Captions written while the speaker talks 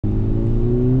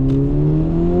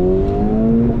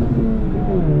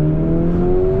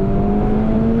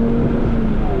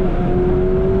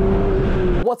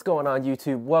on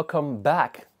YouTube? Welcome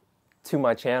back to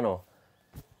my channel.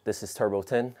 This is Turbo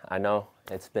 10. I know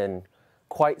it's been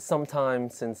quite some time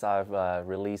since I've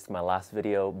released my last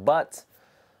video, but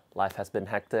life has been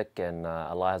hectic and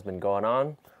a lot has been going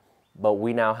on. But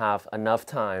we now have enough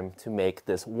time to make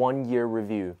this 1 year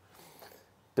review.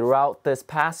 Throughout this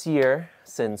past year,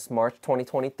 since March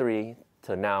 2023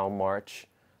 to now March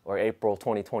or April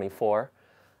 2024,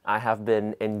 I have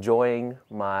been enjoying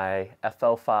my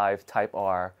FL5 Type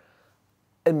R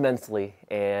immensely,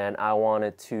 and I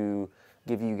wanted to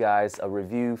give you guys a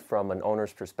review from an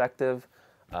owner's perspective,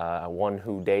 one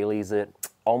who dailies it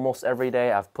almost every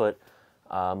day. I've put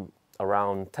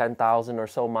around 10,000 or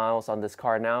so miles on this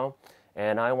car now,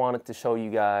 and I wanted to show you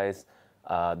guys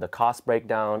the cost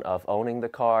breakdown of owning the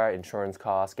car, insurance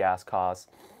costs, gas costs,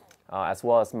 as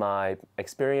well as my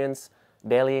experience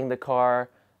dailying the car,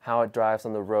 how it drives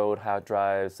on the road, how it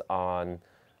drives on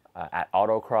at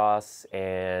autocross,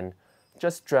 and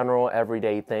just general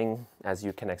everyday thing as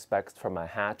you can expect from a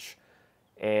hatch.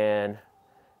 And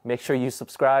make sure you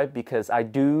subscribe because I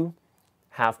do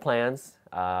have plans.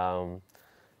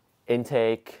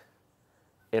 Intake,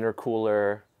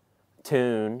 intercooler,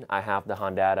 tune, I have the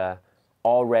Honda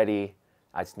already.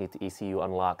 I just need the ECU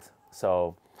unlocked.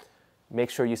 So make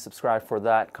sure you subscribe for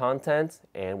that content,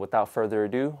 and without further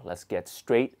ado, let's get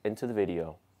straight into the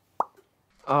video.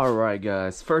 Alright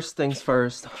guys, first things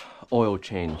first, oil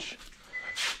change.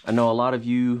 I know a lot of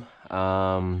you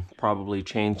probably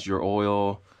changed your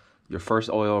oil, your first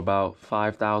oil about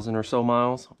 5,000 or so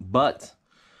miles, but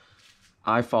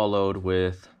I followed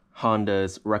with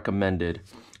Honda's recommended.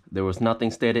 There was nothing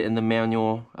stated in the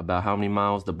manual about how many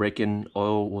miles the break-in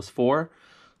oil was for.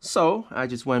 So I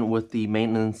just went with the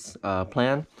maintenance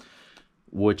plan,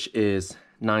 which is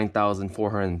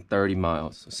 9,430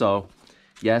 miles. So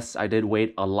yes, I did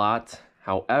wait a lot.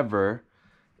 However,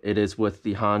 it is with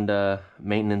the Honda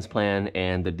maintenance plan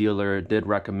and the dealer did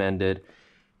recommend it.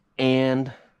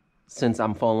 And since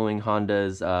I'm following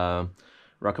Honda's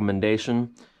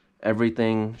recommendation,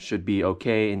 everything should be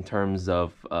okay in terms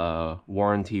of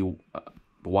warranty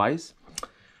wise.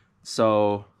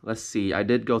 So let's see, I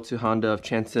did go to Honda of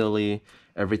Chantilly.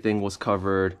 Everything was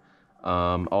covered.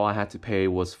 All I had to pay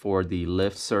was for the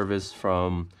lift service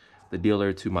from the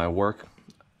dealer to my work,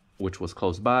 which was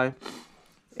close by,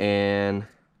 and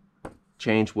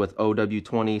changed with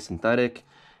OW20 synthetic.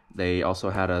 They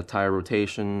also had a tire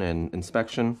rotation and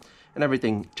inspection, and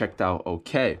everything checked out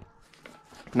okay.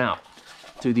 Now,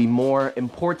 to the more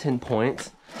important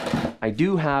point, I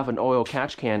do have an oil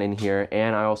catch can in here,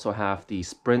 and I also have the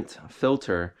Sprint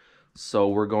filter. So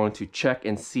we're going to check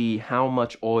and see how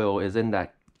much oil is in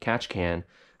that catch can,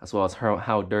 as well as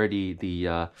how dirty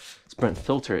the Sprint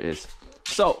filter is.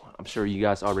 So I'm sure you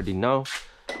guys already know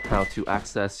how to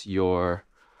access your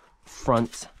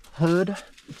front hood.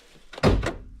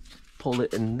 Pull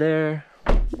it in there,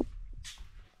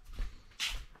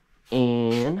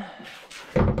 and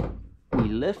we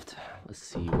lift. Let's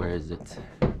see, where is it?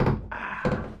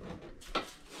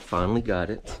 Finally got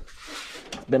it.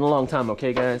 It's been a long time,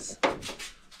 okay guys?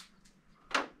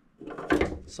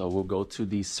 So we'll go to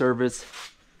the service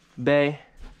bay.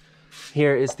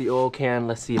 Here is the oil can.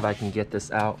 Let's see if I can get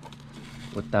this out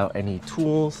without any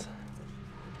tools.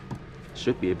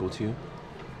 Should be able to.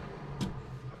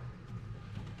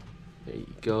 There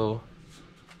you go.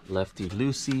 Lefty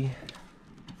loosey.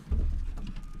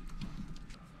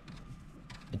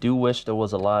 I do wish there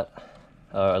was a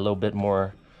little bit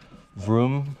more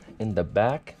room in the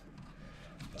back,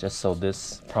 just so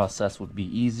this process would be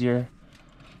easier.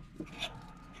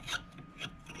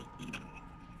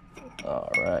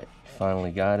 All right,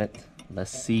 finally got it.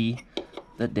 Let's see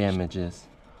the damages.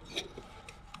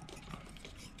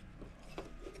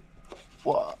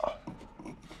 Whoa.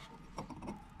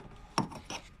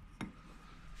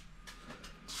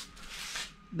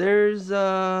 There's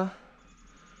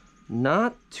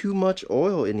not too much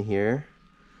oil in here,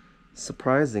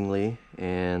 surprisingly,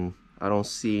 and I don't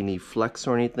see any flecks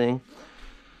or anything.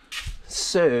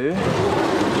 So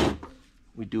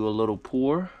we do a little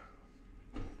pour.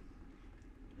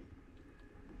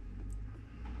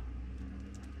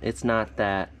 It's not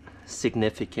that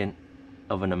significant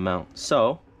of an amount,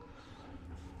 so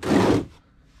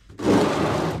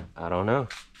I don't know.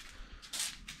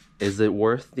 Is it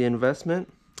worth the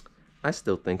investment? I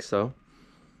still think so.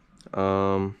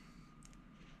 I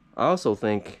also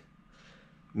think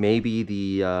maybe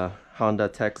the Honda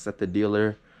techs at the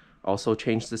dealer also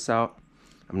changed this out.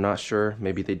 I'm not sure.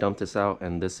 Maybe they dumped this out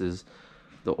and this is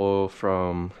the oil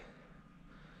from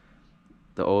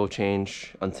the oil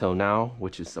change until now,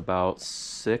 which is about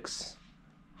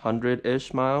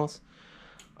 600-ish miles.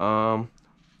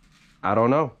 I don't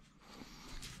know.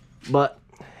 But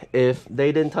if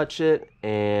they didn't touch it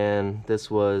and this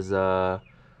was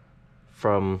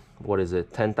from, what is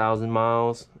it, 10,000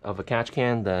 miles of a catch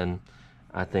can, then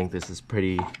I think this is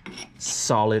pretty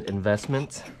solid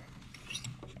investment.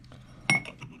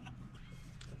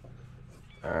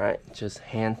 All right, just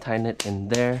hand tighten it in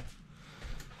there.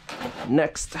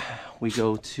 Next, we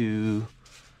go to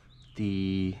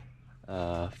the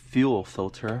fuel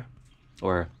filter,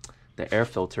 or the air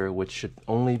filter, which should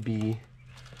only be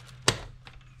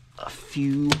a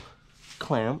few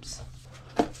clamps.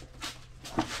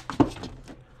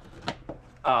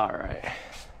 All right.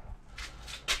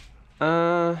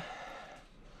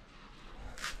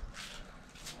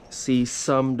 See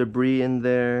some debris in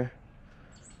there,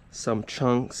 some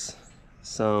chunks,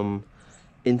 some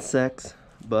insects,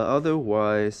 but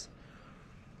otherwise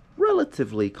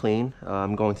relatively clean.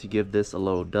 I'm going to give this a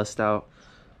little dust out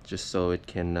just so it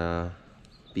can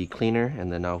be cleaner,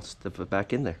 and then I'll stuff it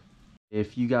back in there.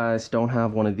 If you guys don't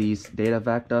have one of these data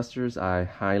vac dusters, I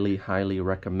highly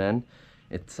recommend.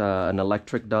 It's an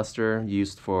electric duster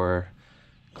used for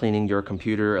cleaning your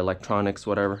computer, electronics,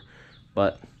 whatever,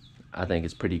 but I think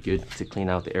it's pretty good to clean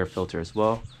out the air filter as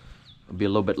well. It'll be a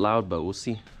little bit loud, but we'll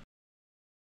see.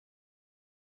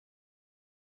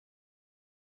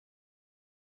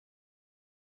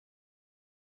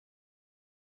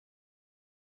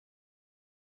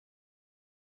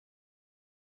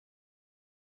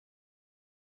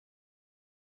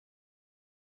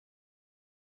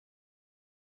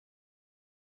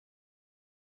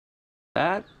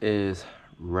 That is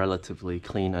relatively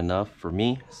clean enough for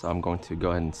me, so I'm going to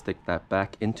go ahead and stick that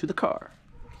back into the car.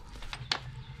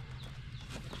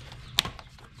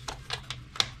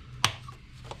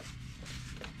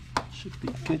 Should be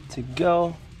good to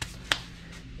go.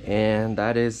 And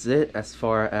that is it as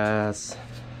far as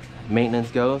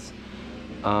maintenance goes.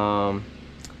 On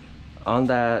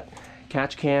that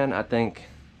catch can, I think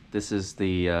this is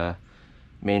the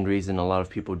main reason a lot of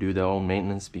people do their own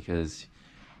maintenance, because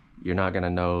you're not gonna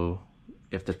know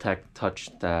if the tech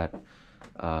touched that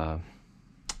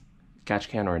catch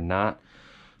can or not.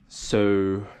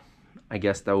 So I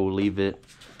guess that will leave it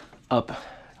up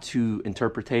to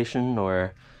interpretation,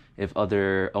 or if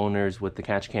other owners with the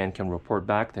catch can report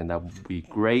back, then that would be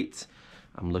great.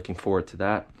 I'm looking forward to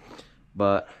that.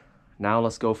 But now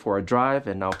let's go for a drive,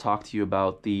 and I'll talk to you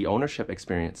about the ownership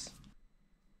experience.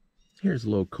 Here's a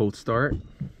little cold start.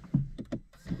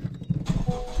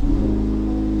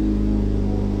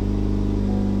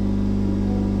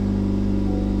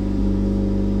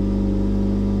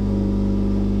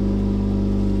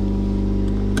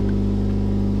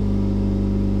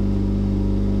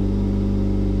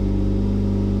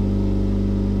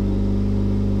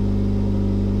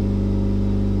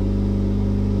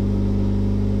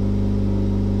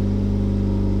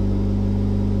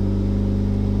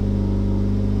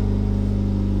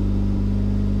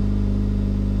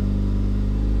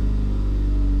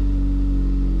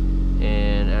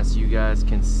 As you guys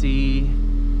can see,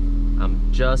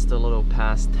 I'm just a little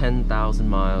past 10,000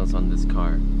 miles on this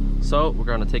car. So we're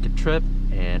gonna take a trip,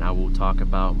 and I will talk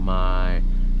about my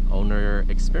owner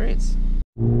experience.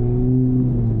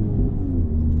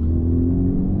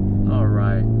 All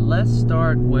right, let's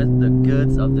start with the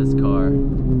goods of this car.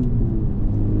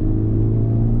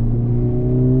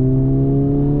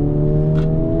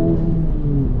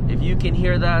 If you can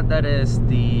hear that, that is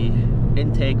the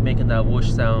intake making that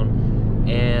whoosh sound,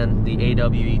 and the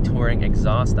AWE touring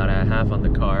exhaust that I have on the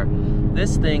car.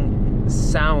 This thing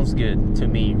sounds good to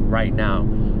me right now,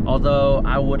 although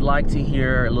I would like to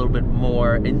hear a little bit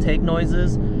more intake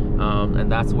noises,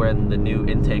 and that's when the new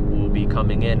intake will be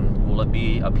coming in. Will it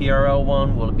be a PRL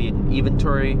one? Will it be an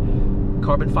Inventory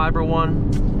carbon fiber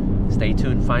one? Stay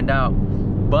tuned, find out.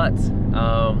 But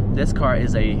this car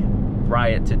is a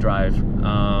riot to drive.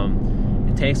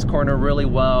 It takes corner really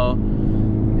well.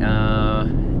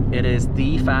 It is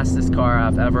the fastest car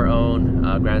I've ever owned.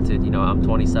 Granted, you know, I'm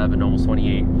 27, almost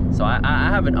 28, so I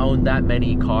haven't owned that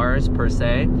many cars per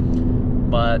se,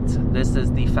 but this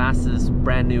is the fastest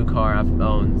brand new car I've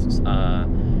owned,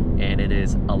 and it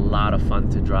is a lot of fun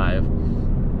to drive.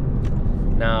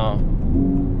 Now,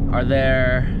 are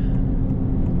there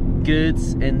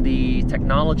goods in the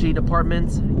technology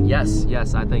department? Yes,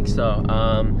 I think so.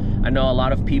 I know a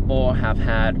lot of people have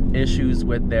had issues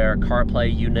with their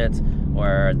CarPlay unit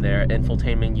or their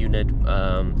infotainment unit,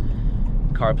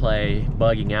 CarPlay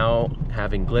bugging out,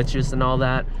 having glitches and all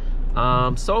that.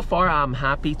 So far, I'm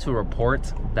happy to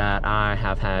report that I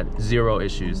have had zero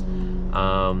issues.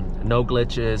 No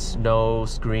glitches, no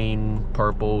screen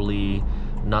purpley,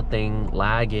 nothing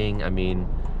lagging. I mean,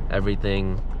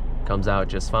 everything comes out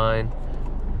just fine.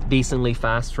 Decently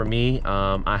fast for me.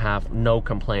 I have no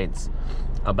complaints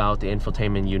about the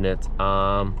infotainment unit.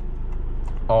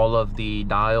 All of the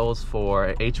dials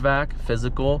for HVAC,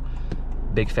 physical,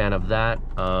 big fan of that.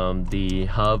 The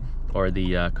hub or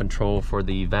the control for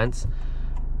the vents,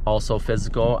 also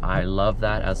physical. I love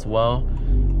that as well.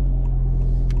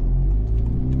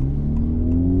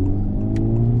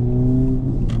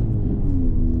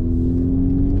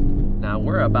 Now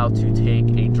we're about to take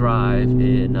a drive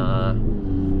in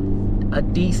a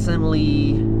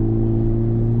decently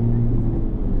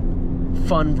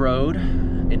fun road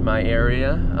in my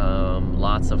area.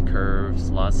 Lots of curves,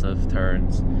 lots of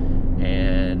turns,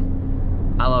 and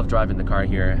I love driving the car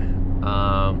here.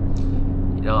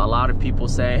 You know, a lot of people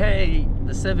say, hey,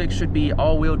 the Civic should be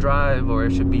all-wheel drive or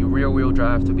it should be rear-wheel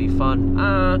drive to be fun.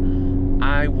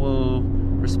 I will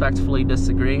respectfully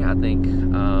disagree. I think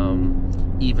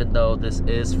even though this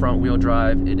is front-wheel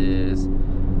drive, it is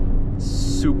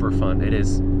super fun. It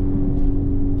is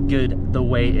good the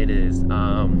way it is.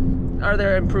 Are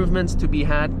there improvements to be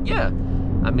had? Yeah.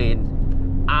 I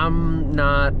mean, I'm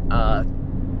not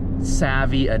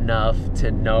savvy enough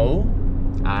to know,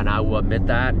 and I will admit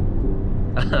that.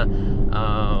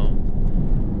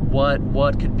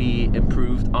 What could be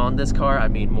improved on this car? I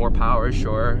mean, more power,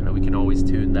 sure, we can always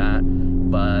tune that,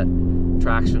 but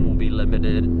traction will be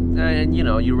limited, and you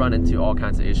know, you run into all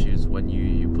kinds of issues when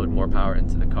you put more power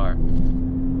into the car.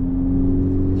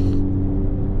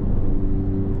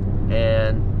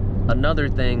 And another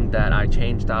thing that I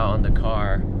changed out on the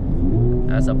car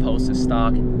as opposed to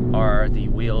stock are the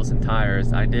wheels and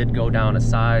tires. I did go down a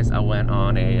size. I went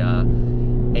on a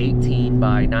 18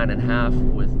 by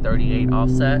 9.5 with 38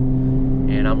 offset,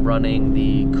 and I'm running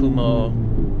the Kumo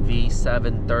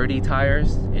V730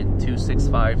 tires in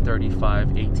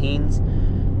 265/35 18s,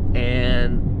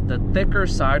 and the thicker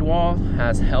sidewall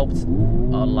has helped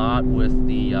a lot with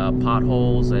the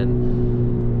potholes and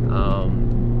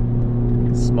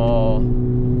small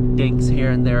dinks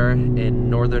here and there in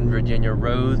Northern Virginia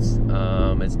roads.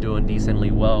 It's doing decently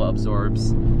well,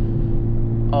 absorbs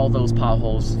all those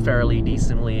potholes fairly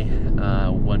decently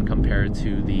when compared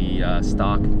to the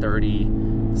stock 30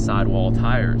 sidewall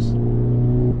tires.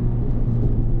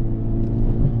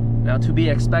 Now, to be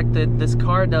expected, this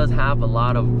car does have a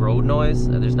lot of road noise.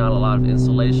 There's not a lot of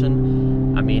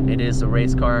insulation. I mean, it is a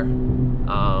race car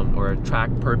or a track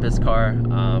purpose car,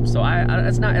 so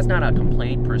it's not a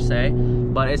complaint per se,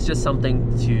 but it's just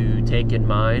something to take in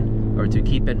mind, or to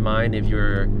keep in mind if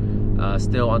you're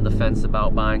still on the fence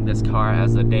about buying this car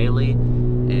as a daily.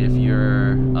 If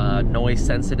you're noise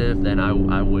sensitive, then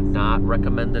I would not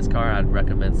recommend this car. I'd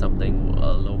recommend something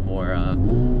a little more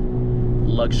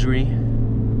luxury.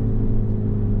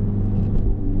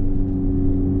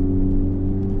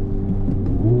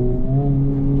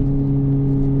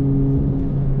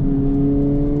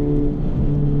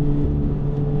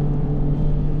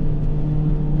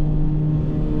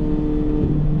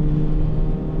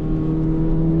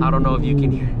 I don't know if you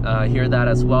can hear that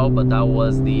as well, but that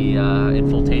was the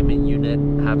infotainment unit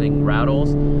having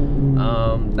rattles.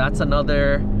 That's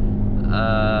another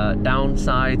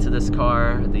downside to this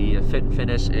car. The fit and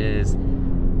finish is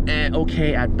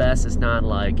okay at best. It's not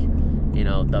like, you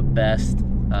know, the best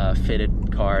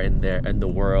fitted car in the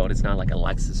world. It's not like a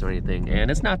Lexus or anything, and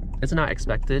it's not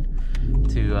expected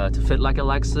to fit like a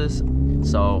Lexus.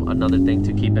 So another thing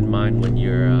to keep in mind when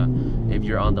you're if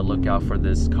you're on the lookout for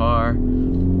this car.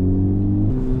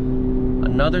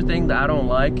 Another thing that I don't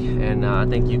like, and I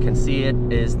think you can see it,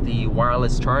 is the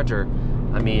wireless charger.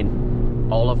 I mean,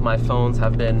 all of my phones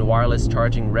have been wireless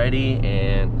charging ready,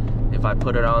 and if I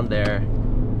put it on there,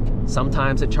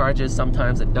 sometimes it charges,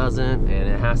 sometimes it doesn't, and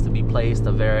it has to be placed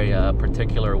a very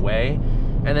particular way.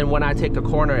 And then when I take a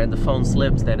corner and the phone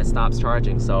slips, then it stops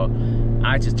charging. So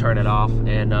I just turn it off,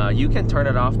 and you can turn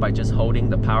it off by just holding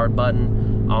the power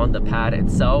button on the pad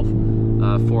itself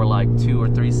for like 2 or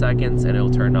 3 seconds, and it'll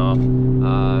turn off.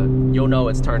 You'll know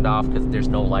it's turned off because there's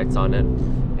no lights on it.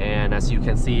 And as you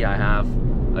can see, I have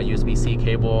a USB-C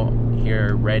cable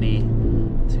here ready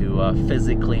to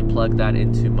physically plug that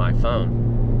into my phone.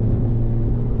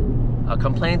 A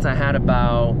complaint I had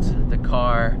about the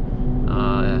car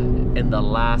in the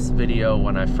last video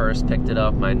when I first picked it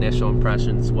up, my initial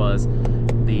impressions was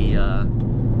the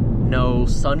no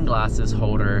sunglasses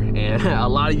holder, and a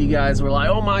lot of you guys were like,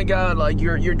 oh my god, like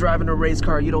you're driving a race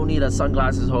car, you don't need a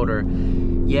sunglasses holder.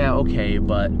 Yeah, okay,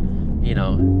 but you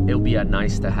know, it'll be a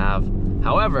nice to have.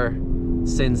 However,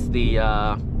 since the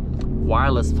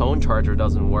wireless phone charger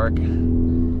doesn't work,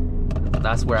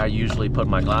 that's where I usually put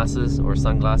my glasses or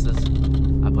sunglasses.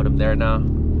 I put them there now.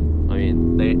 I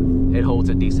mean, it holds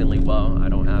it decently well. I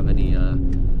don't don't have any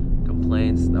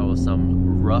complaints. That was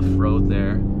some rough road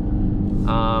there.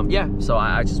 Yeah, so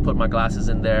I just put my glasses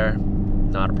in there,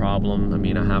 not a problem. I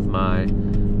mean, I have my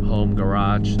home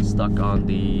garage stuck on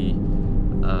the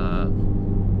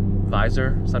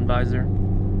sun visor.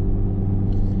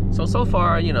 So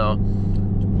far, you know,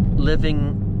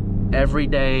 living every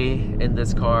day in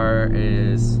this car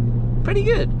is pretty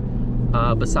good.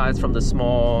 Besides from the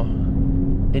small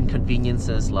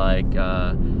inconveniences like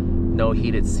no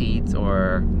heated seats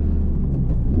or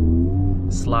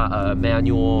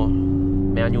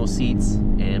manual seats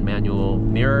and manual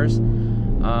mirrors.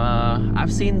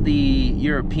 I've seen the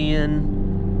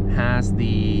European has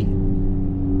the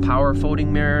power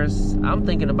folding mirrors. I'm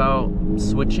thinking about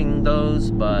switching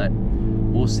those, but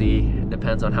we'll see. It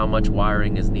depends on how much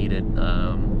wiring is needed.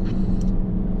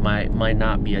 Might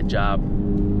not be a job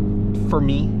for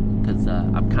me because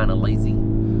I'm kind of lazy.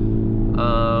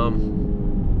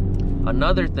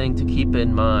 Another thing to keep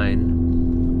in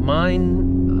mind, my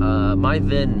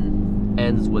VIN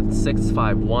ends with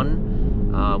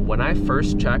 651. When I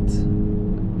first checked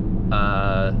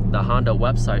the Honda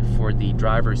website for the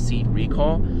driver's seat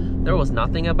recall, there was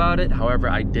nothing about it. However,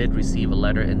 I did receive a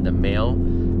letter in the mail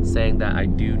saying that I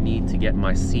do need to get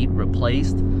my seat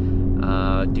replaced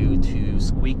due to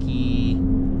squeaky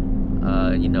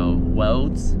you know,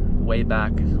 welds way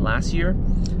back last year.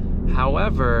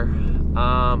 However,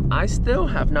 I still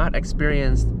have not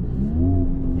experienced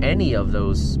any of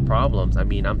those problems. I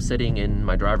mean, I'm sitting in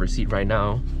my driver's seat right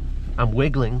now. I'm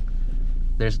wiggling.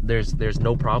 There's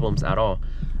no problems at all.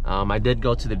 I did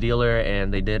go to the dealer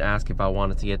and they did ask if I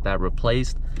wanted to get that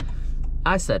replaced.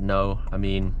 I said no. I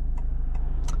mean,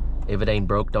 if it ain't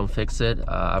broke, don't fix it.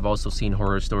 I've also seen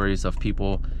horror stories of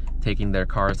people taking their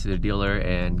cars to the dealer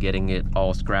and getting it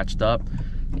all scratched up,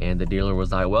 and the dealer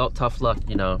was like, well, tough luck,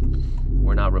 you know,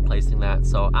 we're not replacing that.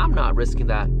 So I'm not risking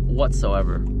that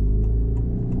whatsoever.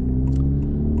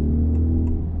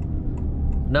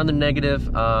 Another negative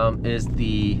is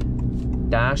the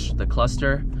dash, the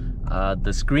cluster.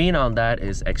 The screen on that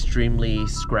is extremely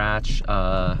scratch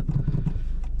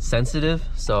sensitive.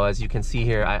 So as you can see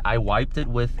here, I wiped it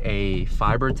with a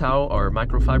fiber towel or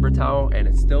microfiber towel and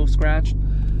it's still scratched.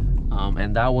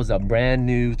 And that was a brand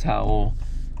new towel.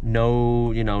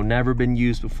 No, you know, never been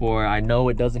used before. I know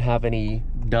it doesn't have any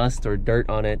dust or dirt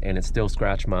on it and it still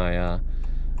scratched my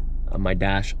my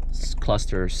dash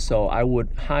cluster. So I would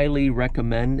highly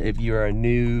recommend, if you're a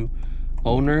new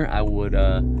owner, I would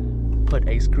put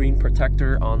a screen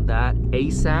protector on that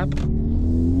ASAP.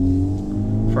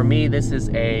 For me, this is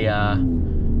a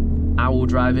I will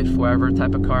drive it forever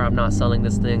type of car. I'm not selling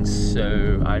this thing,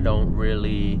 so I don't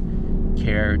really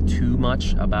care too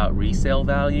much about resale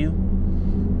value.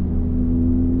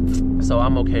 So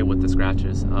I'm okay with the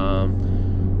scratches.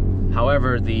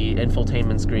 However, the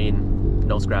infotainment screen,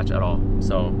 no scratch at all.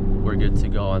 So we're good to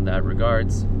go on that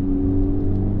regards.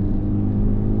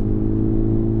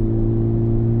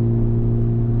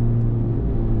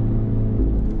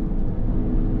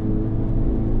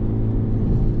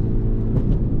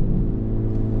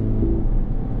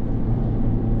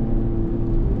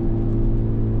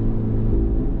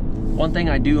 One thing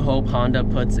I do hope Honda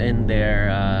puts in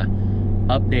their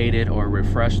updated or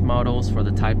refreshed models for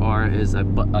the Type R is a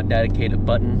dedicated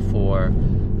button for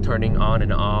turning on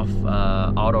and off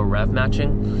auto rev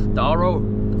matching. The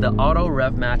auto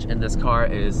rev match in this car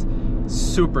is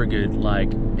super good.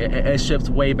 Like it ships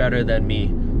way better than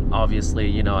me. Obviously,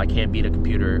 you know, I can't beat a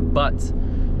computer, but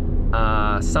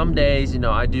some days, you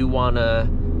know, I do want to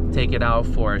take it out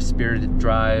for a spirited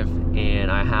drive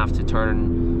and I have to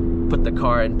put the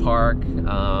car in park,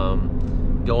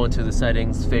 go into the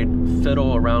settings,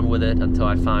 fiddle around with it until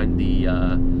I find the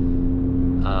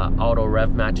auto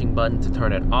rev matching button to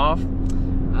turn it off.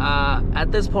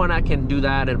 At this point I can do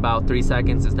that in about 3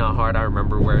 seconds. It's not hard, I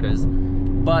remember where it is.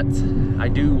 But I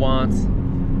do want,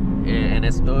 and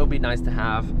it'll be nice to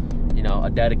have, you know, a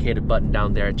dedicated button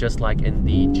down there, just like in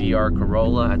the GR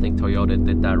Corolla. I think Toyota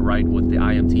did that right with the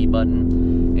IMT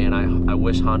button, and I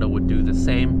wish Honda would do the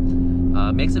same.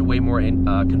 Makes it way more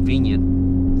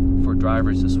convenient for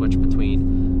drivers to switch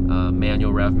between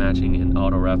manual rev matching and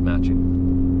auto rev matching.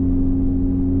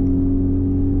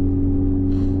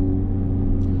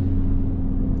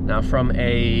 Now, from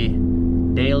a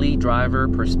daily driver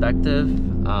perspective,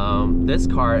 this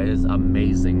car is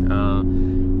amazing.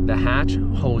 The hatch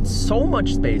holds so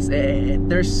much space.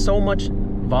 There's so much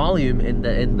volume in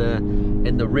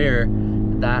the rear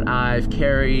that I've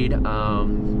carried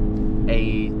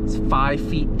a 5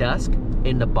 feet desk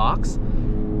in the box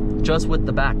just with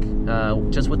the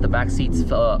back seats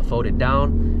folded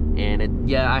down. And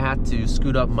yeah, I had to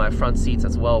scoot up my front seats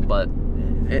as well, but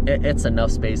it's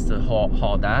enough space to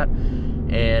haul that.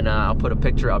 And I'll put a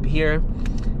picture up here.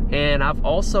 And I've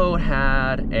also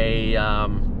had a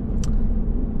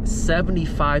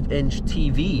 75-inch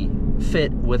TV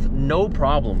fit with no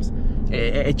problems.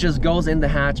 It just goes in the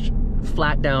hatch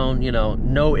flat down, you know,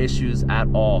 no issues at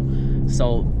all.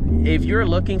 So if you're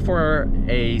looking for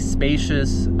a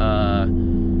spacious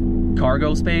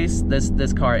cargo space,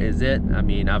 this car is it. I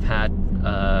mean, I've had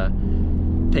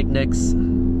picnics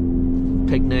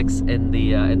in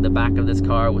the back of this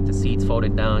car with the seats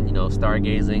folded down, you know,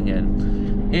 stargazing,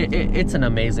 and it's an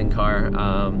amazing car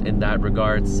in that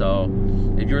regard. So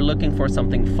if you're looking for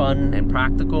something fun and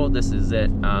practical, this is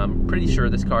it. I'm pretty sure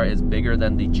this car is bigger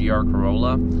than the GR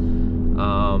Corolla,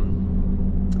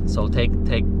 so take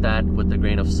that with a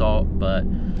grain of salt. But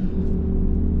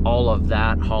all of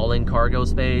that hauling cargo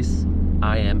space,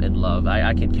 I am in love.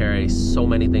 I can carry so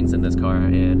many things in this car,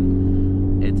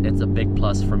 and it's a big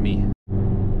plus for me.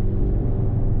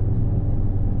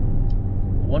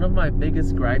 One of my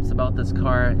biggest gripes about this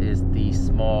car is the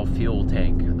small fuel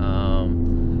tank.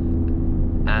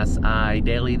 As I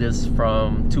daily this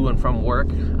to and from work,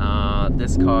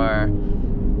 this car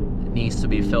needs to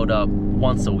be filled up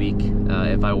once a week.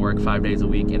 If I work 5 days a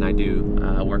week, and I do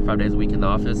work 5 days a week in the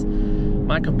office,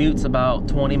 my commute's about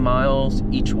 20 miles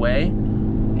each way,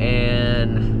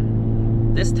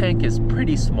 and this tank is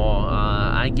pretty small.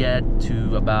 I get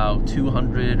to about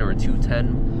 200 or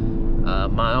 210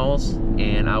 miles,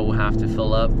 and I will have to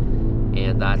fill up,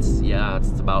 and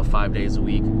it's about 5 days a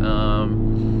week.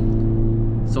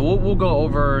 So we'll go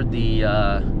over the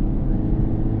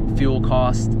fuel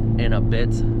cost in a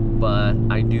bit, but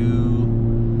I do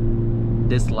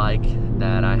dislike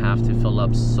that I have to fill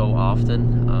up so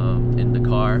often in the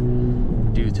car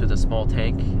due to the small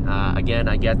tank. Again,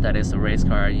 I get that it's a race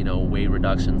car, you know, weight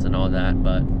reductions and all that,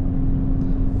 but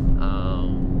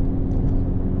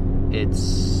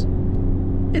it's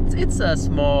a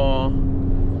small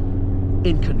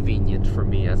inconvenience for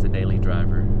me as a daily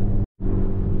driver.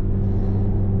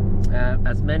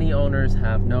 As many owners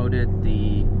have noted,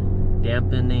 the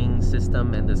dampening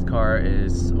system in this car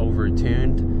is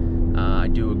over-tuned. I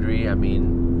do agree. I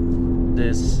mean,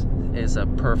 this is a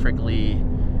perfectly,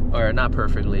 or not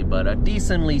perfectly, but a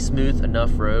decently smooth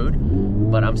enough road,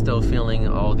 but I'm still feeling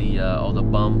all the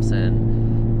bumps,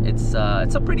 and it's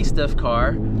a pretty stiff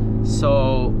car.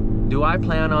 So do I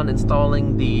plan on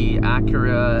installing the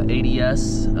Acura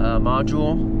ADS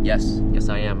module? Yes,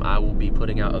 I am. I will be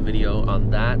putting out a video on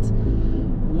that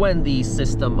when the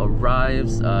system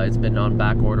arrives. It's been on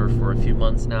back order for a few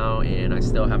months now, and I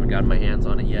still haven't gotten my hands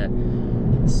on it yet.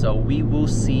 So we will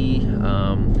see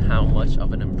how much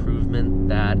of an improvement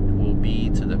that will be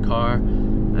to the car.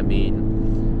 I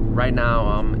mean, right now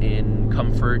I'm in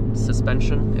comfort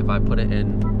suspension. If I put it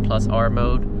in plus R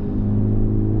mode,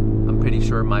 I'm pretty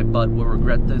sure my butt will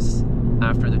regret this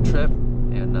after the trip,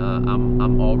 and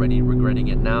I'm already regretting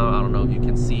it now. I don't know if you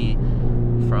can see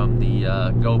from the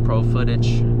GoPro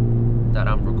footage that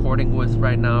I'm recording with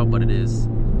right now, but it is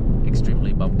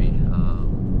extremely bumpy.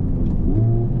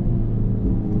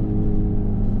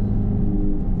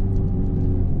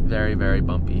 Very, very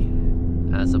bumpy,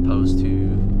 as opposed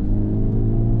to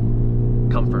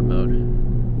comfort mode.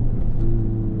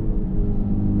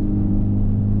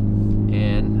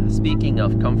 And speaking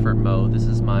of comfort mode, this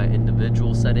is my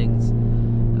individual settings.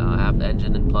 I have the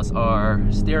engine in plus R,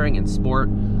 steering in sport.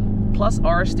 Plus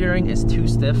R steering is too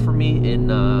stiff for me in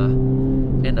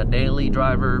a daily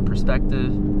driver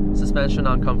perspective. Suspension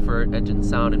on comfort, engine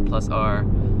sound in plus R,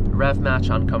 rev match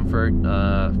on comfort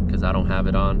because I don't have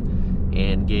it on,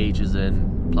 and gauge is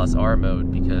in plus R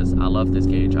mode because I love this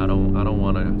gauge. I don't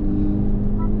want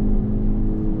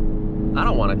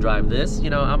to drive this. You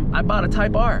know, I bought a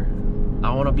Type R.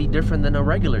 I want to be different than a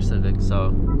regular Civic.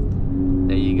 So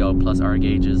there you go, plus R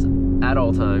gauges at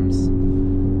all times.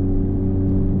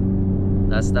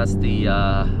 That's the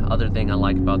other thing I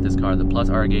like about this car. The plus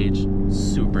R gauge,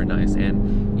 super nice.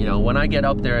 And you know, when I get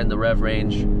up there in the rev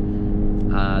range,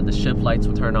 the ship lights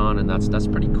will turn on, and that's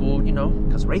pretty cool, you know,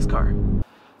 because race car.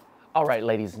 All right,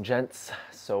 ladies and gents,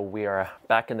 so we are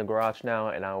back in the garage now,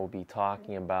 and I will be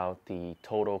talking about the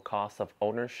total cost of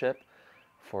ownership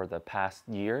for the past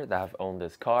year that I've owned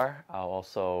this car. I'll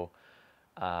also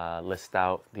list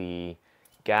out the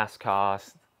gas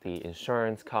cost, the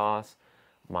insurance cost,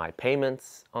 my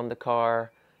payments on the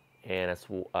car, and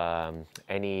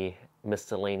any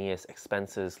miscellaneous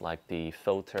expenses like the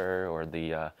filter or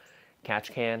the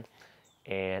catch can.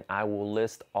 And I will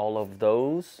list all of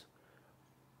those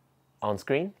on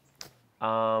screen.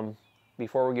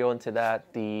 Before we go into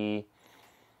that, the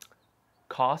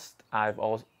cost, I've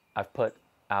put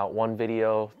out one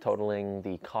video totaling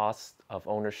the cost of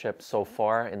ownership so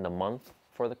far in the month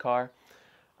for the car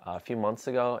a few months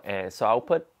ago, and so I'll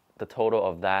put the total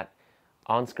of that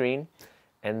on screen.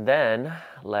 And then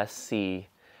let's see,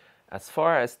 as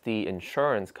far as the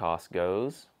insurance cost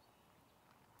goes,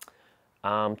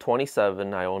 I'm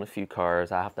 27, I own a few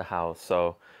cars, I have the house,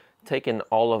 so taking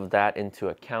all of that into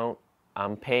account,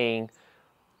 I'm paying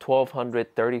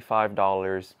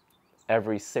 $1,235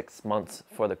 every 6 months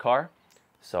for the car.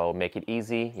 So make it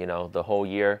easy, you know, the whole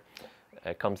year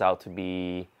it comes out to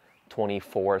be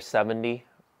 $2,470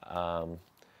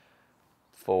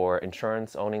 for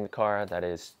insurance owning the car. That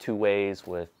is 2 ways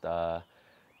with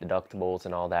deductibles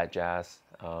and all that jazz.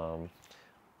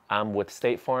 I'm with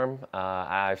State Farm.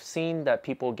 I've seen that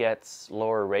people get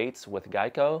lower rates with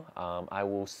Geico. I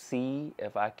will see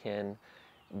if I can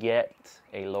get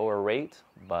a lower rate,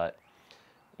 but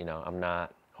you know, I'm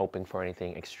not hoping for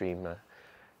anything extreme.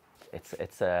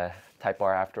 It's a Type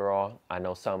R after all. I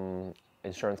know some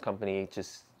insurance company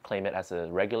just claim it as a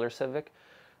regular Civic,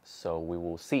 so we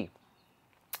will see.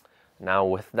 Now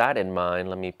with that in mind,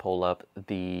 let me pull up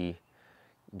the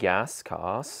gas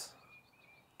costs.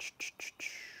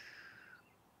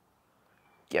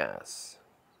 Gas.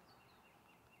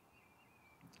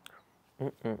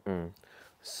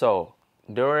 So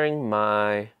during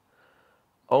my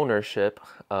ownership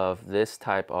of this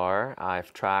Type R,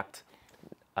 I've tracked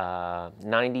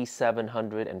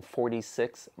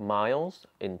 9,746 miles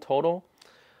in total.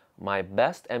 My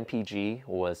best MPG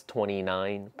was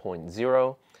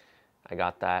 29.0. I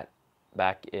got that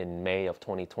back in May of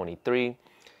 2023.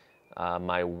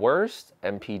 My worst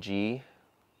MPG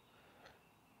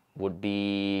would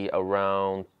be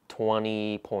around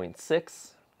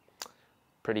 20.6.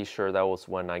 Pretty sure that was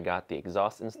when I got the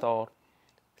exhaust installed.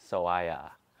 So I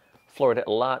floored it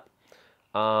a lot.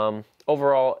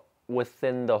 Overall,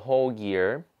 within the whole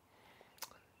year,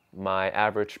 my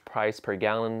average price per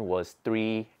gallon was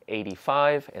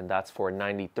 $3.85, and that's for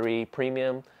 93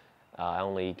 premium. I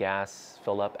only gas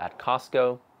fill up at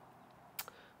Costco.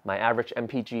 My average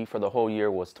MPG for the whole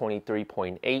year was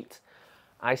 23.8.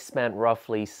 I spent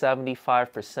roughly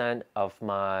 75% of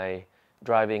my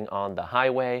driving on the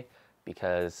highway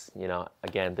because, you know,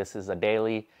 again, this is a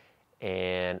daily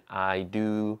and I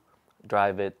do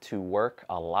drive it to work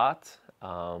a lot.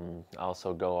 I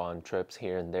also go on trips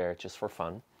here and there just for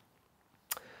fun.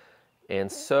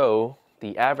 And so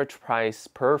the average price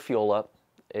per fuel up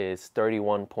is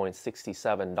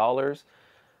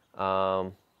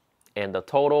 $31.67. And the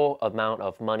total amount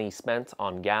of money spent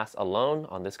on gas alone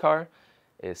on this car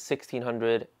is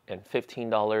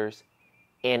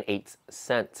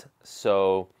 $1,615.08.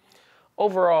 So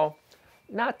overall,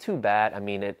 not too bad. I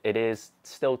mean, it is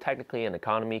still technically an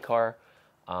economy car.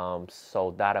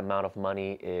 So that amount of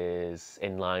money is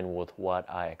in line with what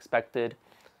I expected.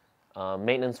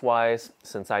 Maintenance-wise,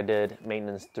 since I did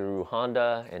maintenance through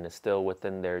Honda and is still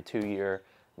within their 2-year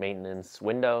maintenance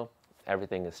window,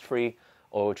 everything is free.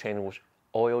 Oil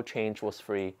change was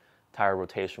free. Tire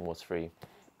rotation was free.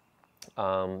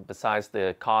 Besides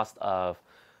the cost of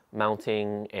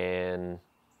mounting and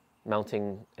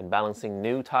balancing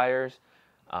new tires,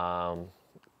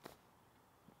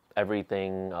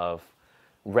 everything of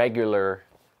regular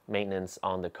maintenance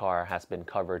on the car has been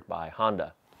covered by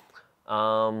Honda.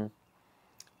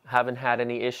 Haven't had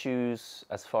any issues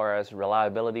as far as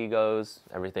reliability goes.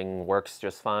 Everything works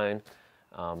just fine.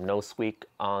 No squeak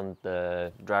on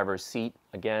the driver's seat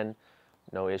again.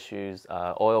 No issues.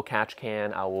 Oil catch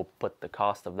can, I will put the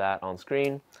cost of that on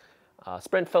screen.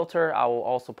 Sprint filter, I will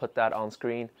also put that on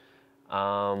screen.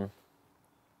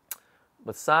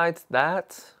 Besides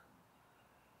that,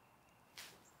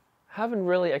 haven't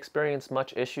really experienced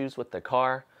much issues with the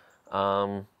car.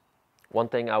 One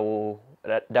thing I will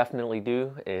definitely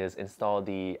do is install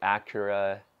the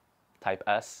Acura Type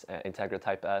S, Integra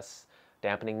Type S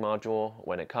dampening module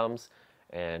when it comes,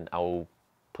 and I will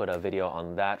put a video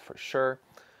on that for sure,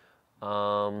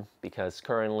 because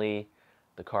currently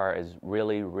the car is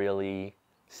really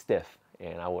stiff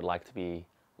and I would like to be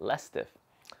less stiff.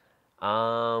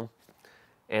 And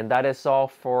that is all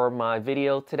for my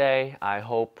video today. I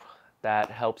hope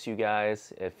that helps you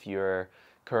guys if you're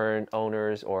current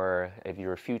owners or if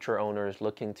you're future owners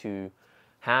looking to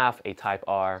have a Type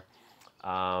R.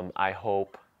 I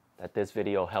hope that this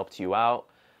video helped you out.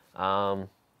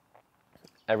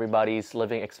 Everybody's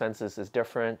living expenses is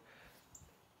different.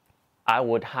 I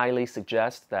would highly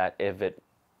suggest that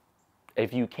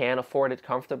if you can afford it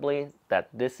comfortably, that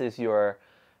this is your,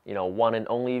 you know, one and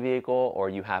only vehicle, or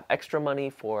you have extra money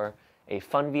for a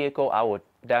fun vehicle, I would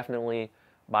definitely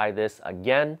buy this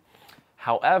again.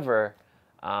 However,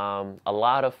 A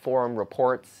lot of forum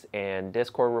reports and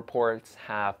Discord reports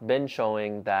have been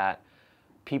showing that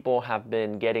people have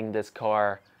been getting this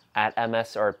car at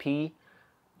MSRP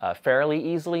fairly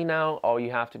easily now. All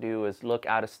you have to do is look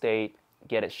out of state,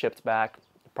 get it shipped back.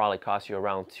 It probably costs you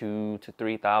around $2,000 to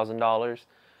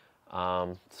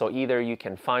 $3,000. So either you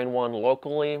can find one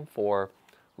locally for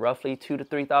roughly $2,000 to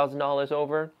 $3,000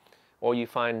 over, or you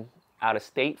find out of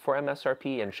state for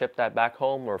MSRP and ship that back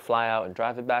home, or fly out and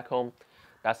drive it back home.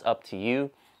 That's up to you.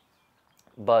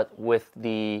 But with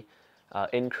the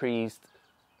increased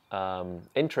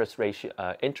interest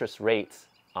rates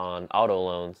on auto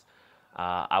loans,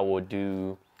 I would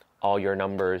do all your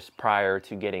numbers prior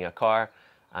to getting a car.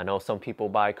 I know some people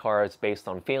buy cars based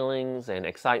on feelings and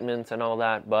excitement and all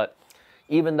that, but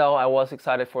even though I was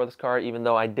excited for this car, even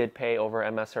though I did pay over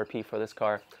MSRP for this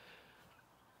car,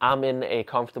 I'm in a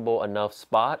comfortable enough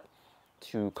spot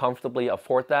to comfortably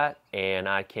afford that, and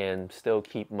I can still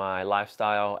keep my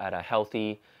lifestyle at a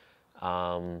healthy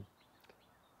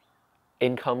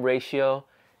income ratio,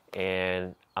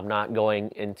 and I'm not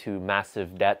going into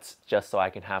massive debts just so I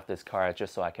can have this car,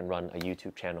 just so I can run a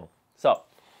YouTube channel. So,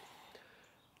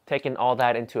 taking all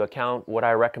that into account, would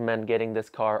I recommend getting this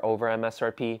car over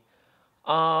MSRP?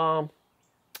 Hard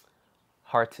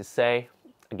to say.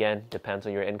 Again, depends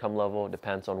on your income level,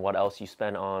 depends on what else you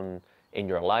spend on in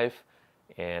your life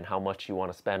and how much you want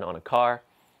to spend on a car.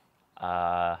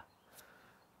 I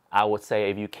would say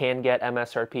if you can get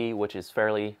MSRP, which is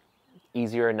fairly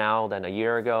easier now than a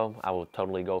year ago, I would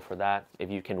totally go for that. If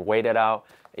you can wait it out,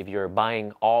 if you're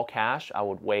buying all cash, I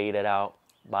would wait it out,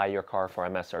 buy your car for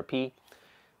MSRP.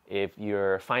 If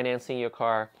you're financing your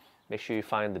car, make sure you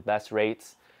find the best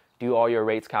rates. Do all your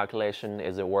rates calculation.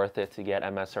 Is it worth it to get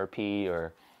MSRP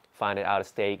or find it out of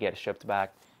state, get it shipped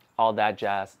back, all that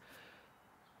jazz.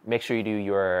 Make sure you do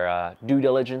your due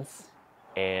diligence,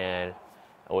 and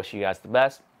I wish you guys the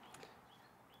best.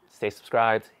 Stay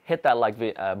subscribed, hit that like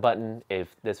button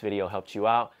if this video helped you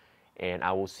out, and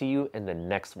I will see you in the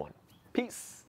next one. Peace.